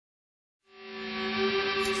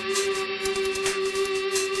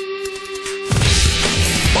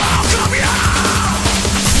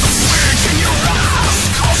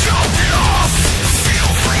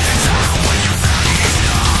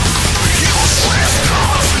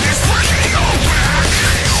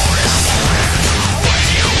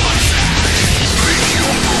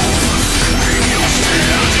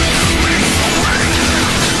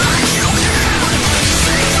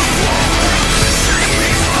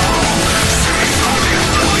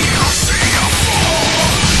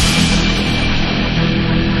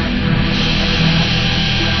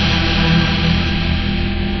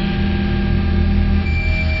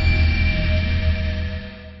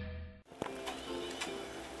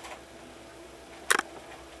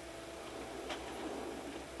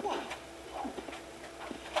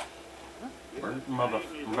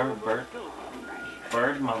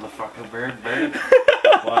Bird, motherfucker, bird.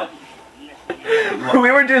 What?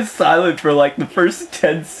 We were just silent for like the first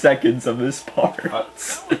 10 seconds of this part.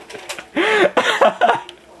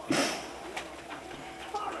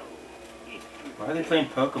 Why are they playing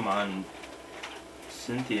Pokemon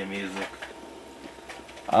Cynthia music?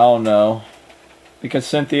 I don't know. Because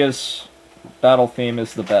Cynthia's battle theme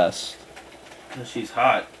is the best. Because she's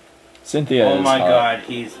hot. Cynthia is hot. Oh my god,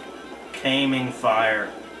 he's caming fire.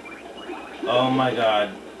 Oh my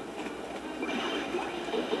god.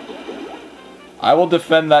 I will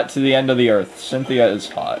defend that to the end of the earth. Cynthia is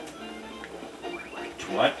hot.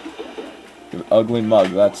 What? You ugly mug,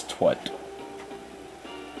 that's twat.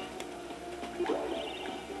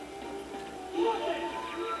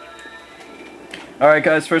 Alright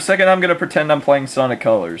guys, for a second I'm gonna pretend I'm playing Sonic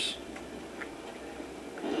Colors.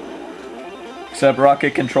 Except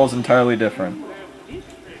Rocket controls entirely different.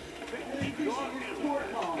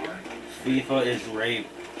 FIFA is rape.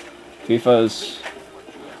 FIFA is...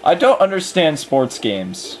 I don't understand sports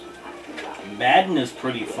games. Madden is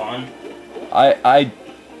pretty fun. I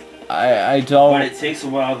don't... But it takes a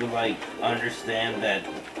while to, like, understand that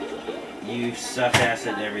you suck ass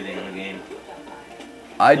at everything in the game.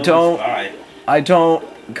 I don't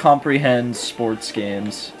comprehend sports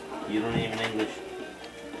games. You don't even English.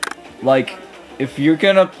 Like, if you're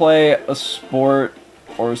gonna play a sport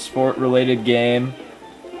or a sport-related game,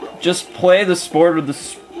 just play the sport or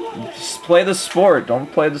just play the sport.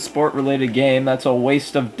 Don't play the sport-related game. That's a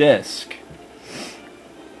waste of disc.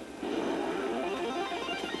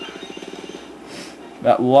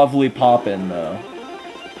 That lovely pop-in, though.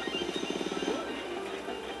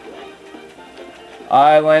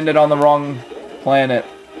 I landed on the wrong planet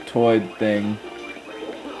toid thing.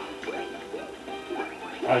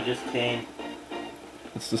 I just came.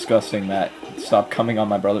 It's disgusting, Matt. Stop coming on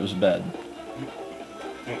my brother's bed.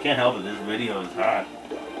 I can't help it, this video is hot.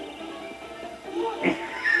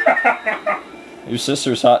 Your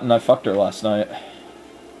sister's hot and I fucked her last night.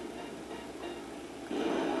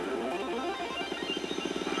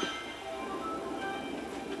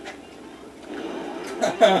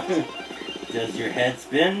 Does your head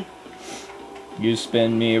spin? You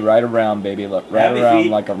spin me right around, baby. Look, right around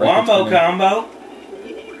like a record Wombo spinning. combo.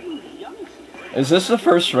 Is this the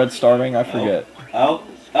first Red Star ring? I forget. Oh.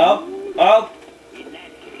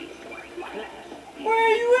 Where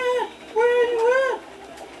are you at? Where are you at?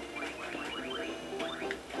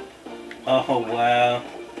 Oh, wow.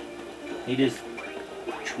 He just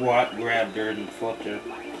twat grabbed her and flipped her.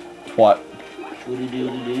 Twat.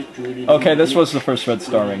 Okay, this was the first Red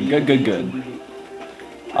Star ring. Good, good, good.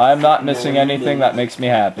 I'm not missing anything. That makes me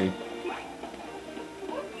happy.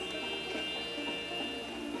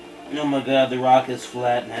 Oh my god, the rock is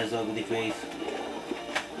flat and has ugly face.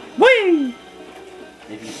 Whee!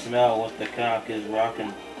 If you smell what the cock is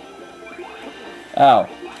rocking. Ow.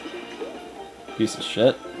 Piece of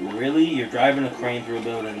shit. Really? You're driving a crane through a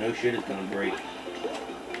building. No shit, it's gonna break.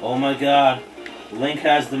 Oh my god. Link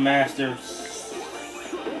has the master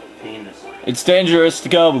penis. It's dangerous to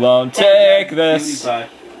go alone. Take this. PewDiePie.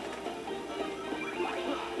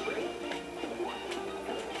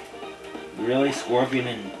 Really? Scorpion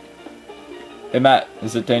and Hey Matt,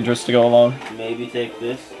 is it dangerous to go alone? maybe take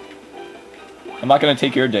this? I'm not gonna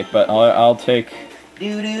take your dick, but I'll take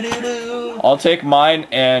I'll take mine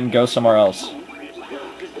and go somewhere else.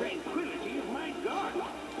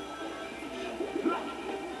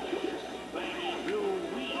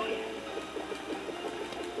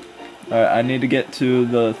 Alright, I need to get to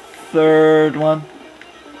the third one.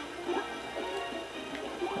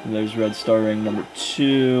 And there's Red Star ring number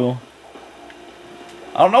 2.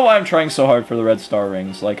 I don't know why I'm trying so hard for the Red Star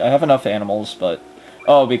rings. Like, I have enough animals, but...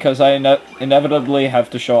 Oh, because I inevitably have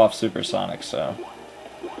to show off Supersonic, so...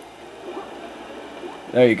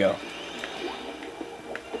 There you go.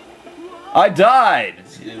 I died!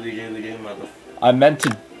 I meant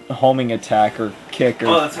to homing attack or kick or...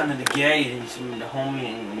 Oh, that sounded gay. It's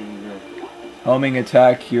homing. Homing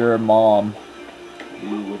attack your mom. You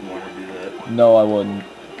wouldn't want to do that. No, I wouldn't.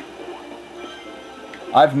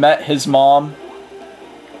 I've met his mom.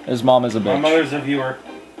 His mom is a bitch. My mother's a viewer.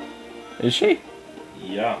 Is she?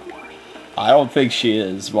 Yeah. I don't think she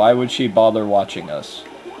is. Why would she bother watching us?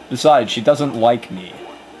 Besides, she doesn't like me.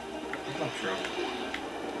 That's not true.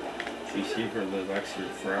 She secretly likes your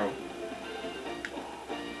fro.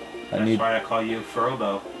 That's why I call you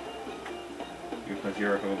Frobo. Because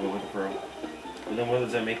you're a hobo with a fro. But then what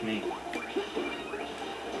does that make me?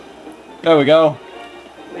 There we go.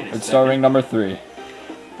 It's starting number 3.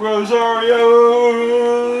 Rosario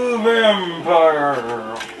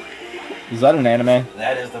Vampire. Is that an anime?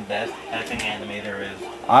 That is the best effing anime there is.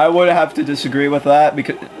 I would have to disagree with that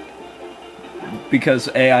because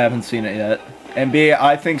A, I haven't seen it yet, and B,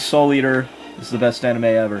 I think Soul Eater is the best anime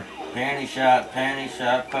ever. Panty shot,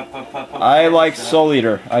 pop. I like Soul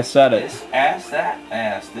Eater. I said it. This ass, that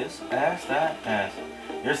ass, this ass, that ass.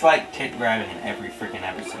 There's like tit grabbing in every freaking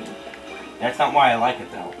episode. That's not why I like it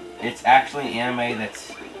though. It's actually anime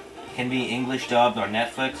that's can be English dubbed on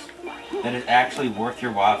Netflix. That is actually worth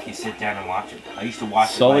your while if you sit down and watch it. I used to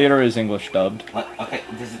watch Soul it. Eater is English dubbed. Okay,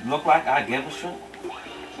 does it look like I give a shit?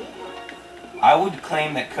 I would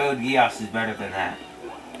claim that Code Geass is better than that.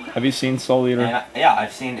 Have you seen Soul Eater? And yeah,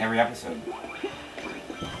 I've seen every episode.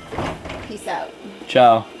 Peace out.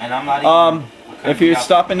 Ciao. And I'm not even... If you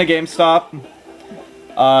stop into GameStop,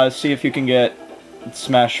 see if you can get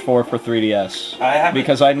Smash 4 for 3DS.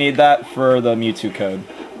 Because I need that for the Mewtwo code.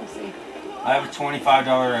 We'll see. I have a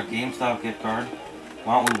 $25 GameStop gift card.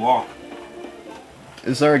 Why don't we walk?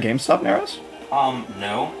 Is there a GameStop near us?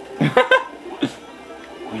 No.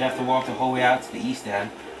 We'd have to walk the whole way out to the East End.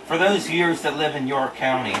 For those viewers that live in York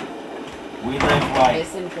County, we live like...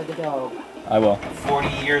 Listen for the dog. I will. 40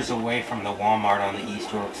 years away from the Walmart on the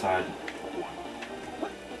East York side.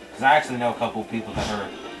 Because I actually know a couple people that are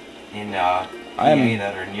in PA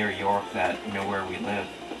that are near York that know where we live.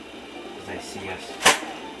 Because they see us.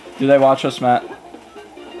 Do they watch us, Matt?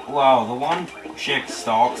 Well, the one chick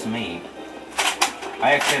stalks me.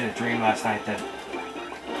 I actually had a dream last night that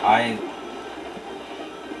I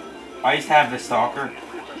used to have this stalker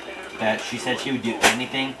that she said she would do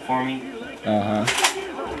anything for me. Uh-huh.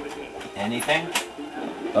 Anything.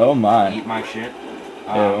 Oh my. Eat my shit.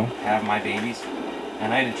 Ew. Have my babies.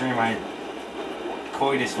 And I had a dream I had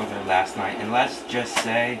coitus with her last night. And let's just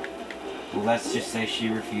say she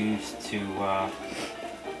refused to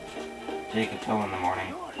take a pill in the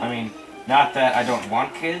morning. I mean, not that I don't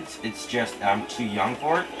want kids, it's just I'm too young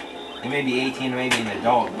for it. It may be 18, maybe an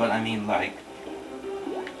adult, but I mean like...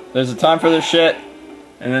 There's a time for this shit,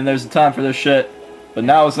 and then there's a time for this shit, but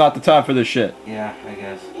now is not the time for this shit. Yeah, I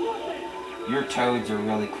guess. Your toads are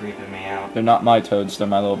really creeping me out. They're not my toads, they're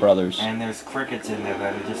my little brothers. And there's crickets in there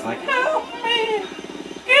that are just like, help me!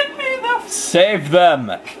 Get me the... Save them!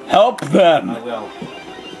 Help them! I will.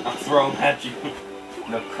 I'll throw them at you.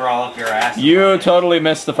 They'll crawl up your ass. You totally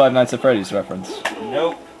missed the Five Nights at Freddy's reference.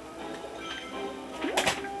 Nope.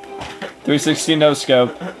 360 no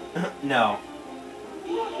scope. No.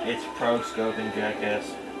 It's pro scoping,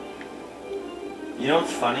 jackass. You know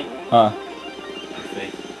what's funny? Huh. You're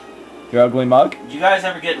fake. Your ugly mug? Did you guys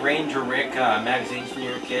ever get Ranger Rick magazines when you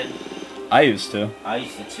were a kid? I used to. I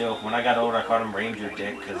used to too. When I got older, I called him Ranger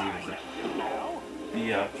Dick because he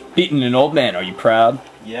was Beating an old man, are you proud?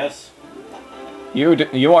 Yes.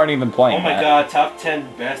 You aren't even playing. Oh my that. god, top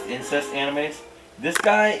 10 best incest animes. This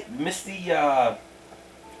guy, Misty,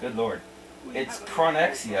 good lord. It's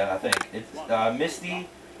Chronexia, I think. It's Misty,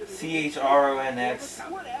 CHRONXEX,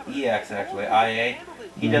 actually, IA.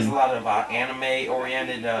 He does a lot of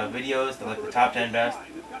anime-oriented videos, like the top 10 best.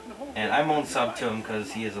 And I'm on sub to him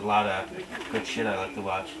because he has a lot of good shit I like to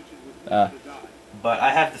watch. But I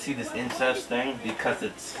have to see this incest thing because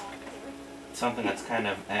it's something that's kind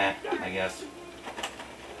of I guess.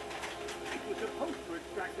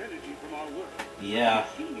 Yeah.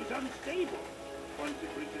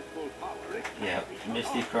 Yeah,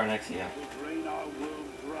 Misty Chronexia.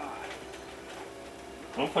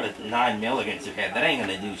 Don't put a 9mm against your head. That ain't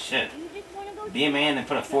gonna do shit. Be a man and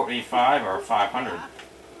put a 45 or a 500.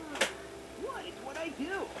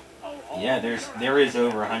 Yeah, there is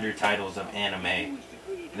over 100 titles of anime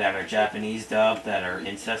that are Japanese dubbed, that are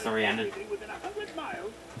incest oriented.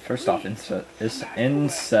 First off,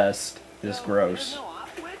 incest is gross.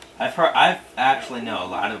 I've actually know a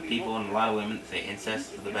lot of people and a lot of women that say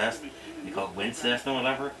incest is the best. They call it wincest and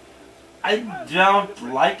whatever. I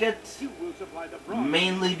don't like it,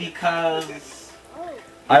 mainly because it's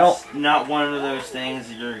not one of those things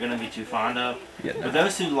that you're gonna be too fond of. Yeah, no. But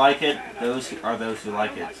those who like it, those are those who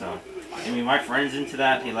like it. So, I mean, my friend's into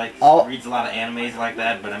that. He reads a lot of animes like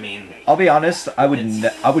that. But I mean, I'll be honest. I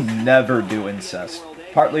would never do incest.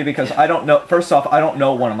 Partly because I don't know. First off, I don't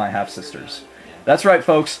know one of my half sisters. That's right,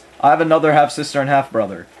 folks. I have another half sister and half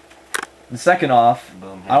brother. And second off,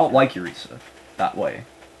 I don't like Eureka that way.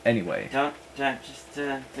 Anyway. But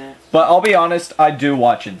I'll be honest, I do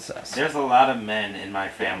watch incest. There's a lot of men in my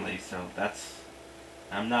family, so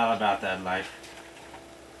I'm not about that life.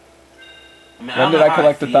 I mean, When did I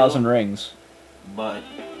collect 1,000 rings? But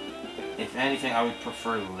if anything, I would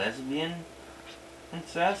prefer lesbian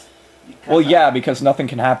incest. Well, yeah, because nothing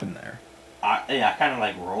can happen there. I kind of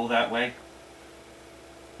like roll that way.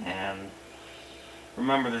 And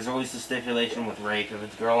Remember, there's always the stipulation with rape. If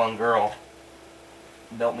it's girl on girl,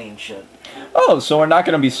 don't mean shit. Oh, so we're not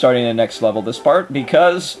going to be starting the next level this part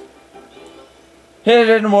because...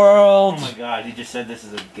 Hidden World! Oh my god, he just said this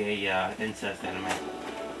is a gay incest anime.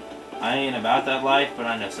 I ain't about that life, but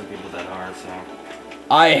I know some people that are, so...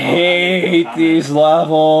 I hate these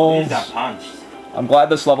levels! He got punched. I'm glad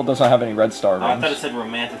this level doesn't have any red star rings. I thought it said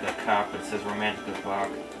Romantica Cop, but it says Romantica Clock.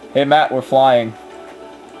 Hey Matt, we're flying.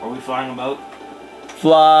 Are we flying a boat?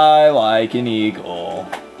 Fly like an eagle.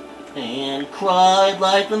 And cried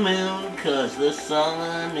like the moon, 'cause the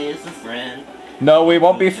sun is a friend. No, we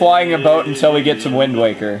won't be flying a boat until we get to Wind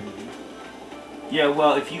Waker. Yeah,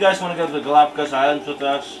 well, if you guys want to go to the Galapagos Islands with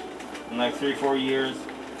us in like 3-4 years...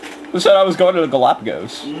 Who said I was going to the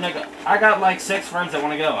Galapagos? Nigga, I got like 6 friends that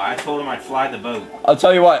want to go. I told them I'd fly the boat. I'll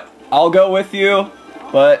tell you what, I'll go with you,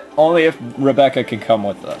 but only if Rebecca can come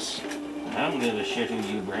with us. I don't give a shit who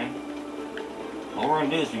you bring. All we're gonna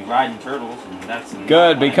do is be riding turtles, and that's...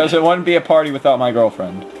 Good, because it wouldn't be a party without my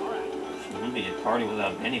girlfriend. It wouldn't be a party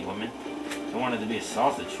without any woman. I wanted to be a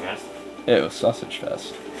sausage fest. Ew, sausage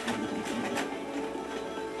fest.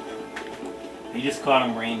 You just called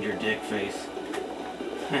him Ranger Dick Face.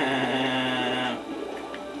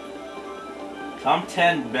 Top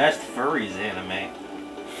 10 best furries anime.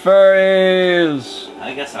 Furries!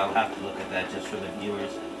 I guess I'll have to look at that just for the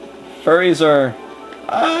viewers. Furries are...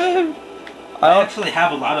 I actually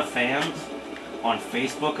have a lot of fans on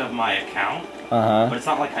Facebook of my account. But it's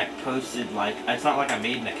not like I posted, like, it's not like I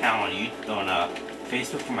made an account on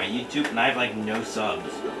Facebook for my YouTube, and I have, like, no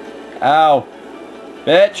subs. Ow.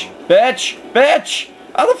 Bitch! Bitch! Bitch!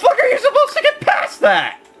 How the fuck are you supposed to get past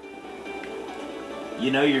that? You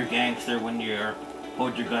know you're a gangster when you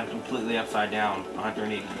hold your gun completely upside down,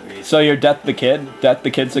 180 degrees. So you're Death the Kid? Death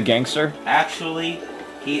the Kid's a gangster? Actually,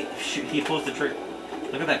 he pulls the trick.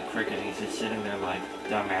 Look at that cricket, he's just sitting there like,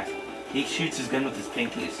 dumbass. He shoots his gun with his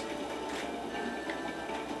pinkies.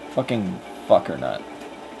 Fucking fucker nut.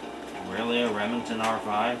 Really, a Remington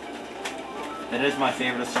R5? That is my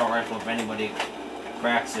favorite assault rifle. If anybody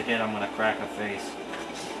cracks a hit, I'm gonna crack a face.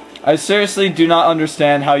 I seriously do not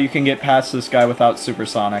understand how you can get past this guy without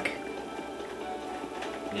supersonic.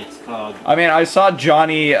 It's called... I mean, I saw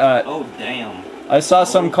Johnny, oh, damn. I saw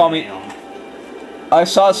some call me... I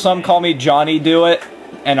saw some call me Johnny do it,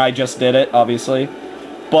 and I just did it, obviously.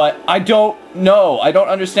 But I don't know. I don't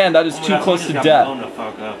understand. That is too close to death.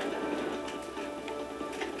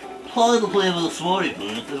 Play the play of the Smarty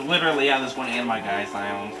Pants is literally how this one and my guy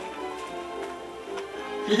sounds.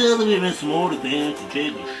 Hell, let me miss Smarty Pants and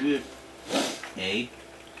take the shit. Hey.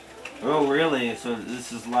 Oh, really? So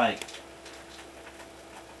this is like...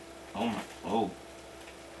 Oh my... Oh.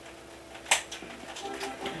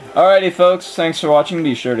 Alrighty, folks. Thanks for watching.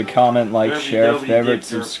 Be sure to comment, like, share, favorite,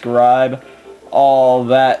 subscribe. All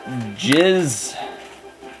that jizz.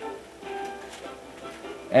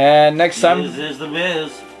 And next time... Jizz is the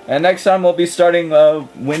biz. And next time we'll be starting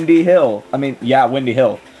Windy Hill. I mean, yeah, Windy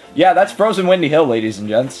Hill. Yeah, that's Frozen Windy Hill, ladies and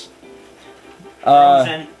gents.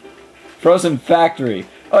 Frozen. Frozen Factory.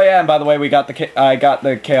 Oh yeah, and by the way, I got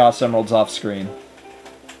the Chaos Emeralds off screen.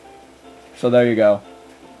 So there you go.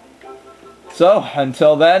 So,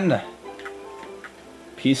 until then,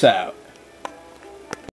 peace out.